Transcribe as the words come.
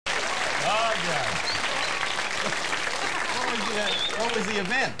What was the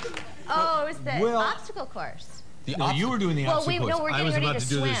event? Oh, it was the obstacle course. You were doing the obstacle course. We're I was getting about ready to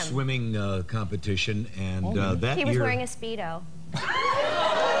to do the swim. swimming competition, and that He year... was wearing a Speedo.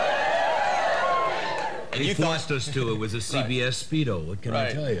 And he forced us to. It was a CBS Speedo. What can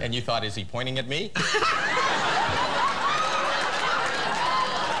I tell you? And you thought, is he pointing at me? I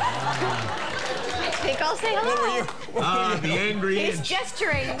think I'll say hello. The angry... He's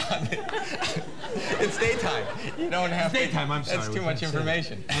gesturing. It's daytime. You don't have daytime, I'm sorry. That's too much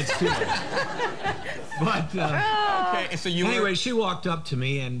information. That's too much. But, okay, so you anyway, she walked up to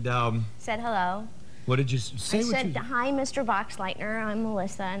me and... Said hello. What did you say? I said, hi, Mr. Boxleitner. I'm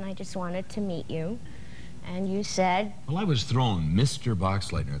Melissa, and I just wanted to meet you. And you said... Well, I was thrown Mr.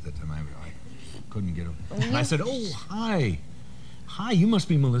 Boxleitner at the time. I couldn't get him. And I said, oh, hi. Hi, you must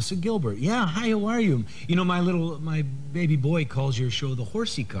be Melissa Gilbert. Yeah, hi, how are you? You know, my baby boy calls your show the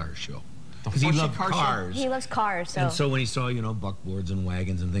Horsey Car Show. Because he loves cars. He loves cars, so... And so when he saw, you know, buckboards and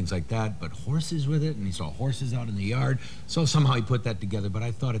wagons and things like that, but horses with it, and he saw horses out in the yard, so somehow he put that together. But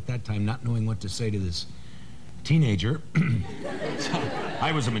I thought at that time, not knowing what to say to this teenager,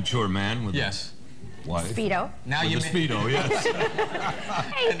 I was a mature man with... Yes. Wife. Speedo. Now you Speedo, yes.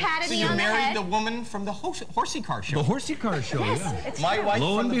 Hey, patted me on the head. So you married the woman from the Horsey Car Show. The Horsey Car Show, Yes, yeah. it's My wife.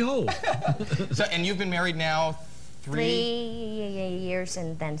 Lo and behold. So, and you've been married now 3 years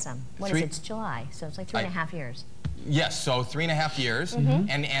and then some. What is it? It's July, so it's like 3.5 years. Yes, so 3.5 years.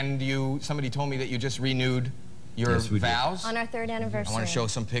 And somebody told me that you just renewed your vows. On our 3rd anniversary. I want to show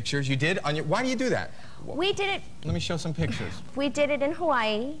some pictures. You did? Why do you do that? We did it. Let me show some pictures. We did it in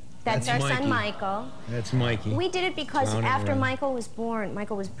Hawaii. That's our son, Michael. That's Mikey. We did it because after Michael was born,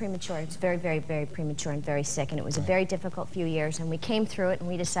 Michael was premature. It was very, very, very premature and very sick, and it was a very difficult few years, and we came through it, and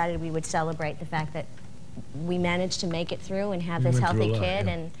we decided we would celebrate the fact that we managed to make it through and have this healthy kid.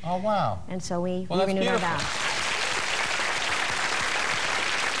 And oh, wow. And so we renewed our vows.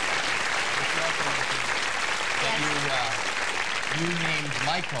 You named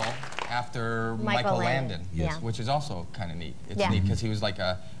Michael after Michael Landon, which is also kind of neat. It's neat because he was like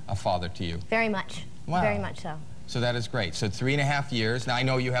a father to you. Very much. Wow. Very much so. So that is great. So 3.5 years. Now I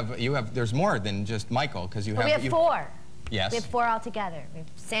know you have. There's more than just Michael because you have. We have 4. Yes. We have 4 altogether. We have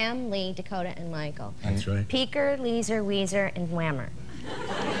Sam, Lee, Dakota, and Michael. That's right. Peeker, Leeser, Weezer, and Whammer.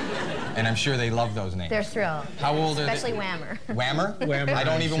 And I'm sure they love those names. They're thrilled. How old are they? Especially Whammer. Whammer? Whammer. I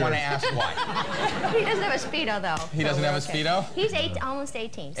don't even want to ask why. He doesn't have a Speedo, though. He doesn't have a Speedo? He's almost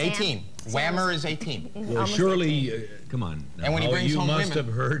 18. 18. Whammer is 18. Well, surely, come on. Now, and when he brings home you must women,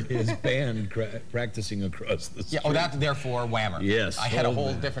 have heard his band practicing across the street. Yeah, oh, that's therefore Whammer. Yes. I had a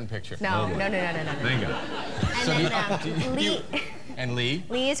whole different picture. No. Thank God. And then Lee. And Lee?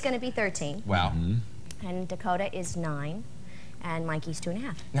 Lee is going to be 13. Wow. And Dakota is 9. And Mikey's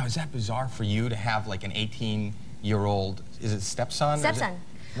 2.5. Now, is that bizarre for you to have like an 18-year-old, is it stepson? Stepson.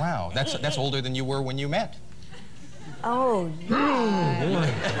 Wow, that's older than you were when you met. Oh, yeah.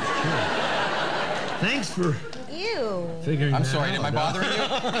 Thanks for figuring I'm that sorry, out. am I bothering you?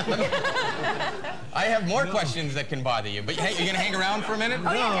 I have more questions that can bother you, but hey, you gonna hang around for a minute?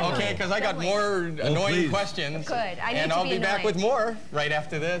 Oh, yeah. Okay, because I got more annoying questions. Good. I need and to I'll be be back with more right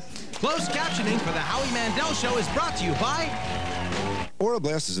after this. Closed captioning for the Howie Mandel Show is brought to you by... Aura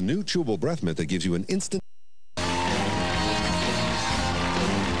Blast is a new chewable breath mint that gives you an instant...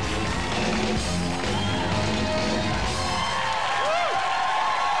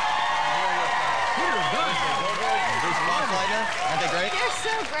 Aren't they great? You're so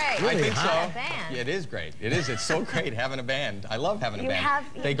great. I think so. Band. Yeah, it is great. It is. It's so great having a band. I love having a band.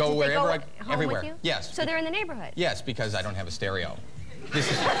 They go wherever, home everywhere. with you? Yes. So they're in the neighborhood? Yes, because I don't have a stereo. This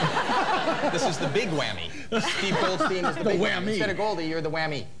is the big whammy. Steve Goldstein is the big whammy. Instead of Goldie, you're the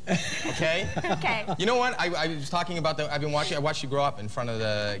whammy. Okay? Okay. You know what? I was talking about I watched you grow up in front of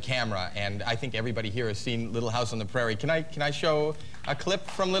the camera, and I think everybody here has seen Little House on the Prairie. Can I show a clip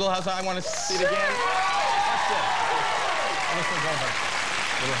from Little House? I want to see it again. Watch this. Listen, Gilbert.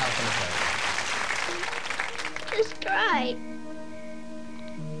 Little House on the Prairie. Just try.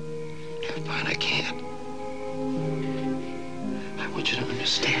 Fine, I can't. I want you to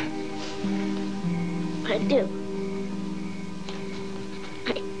understand. I do.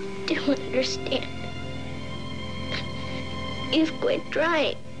 I do understand. You've quit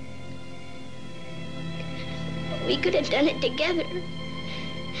trying. We could have done it together.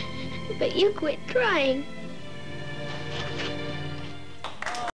 But you quit trying.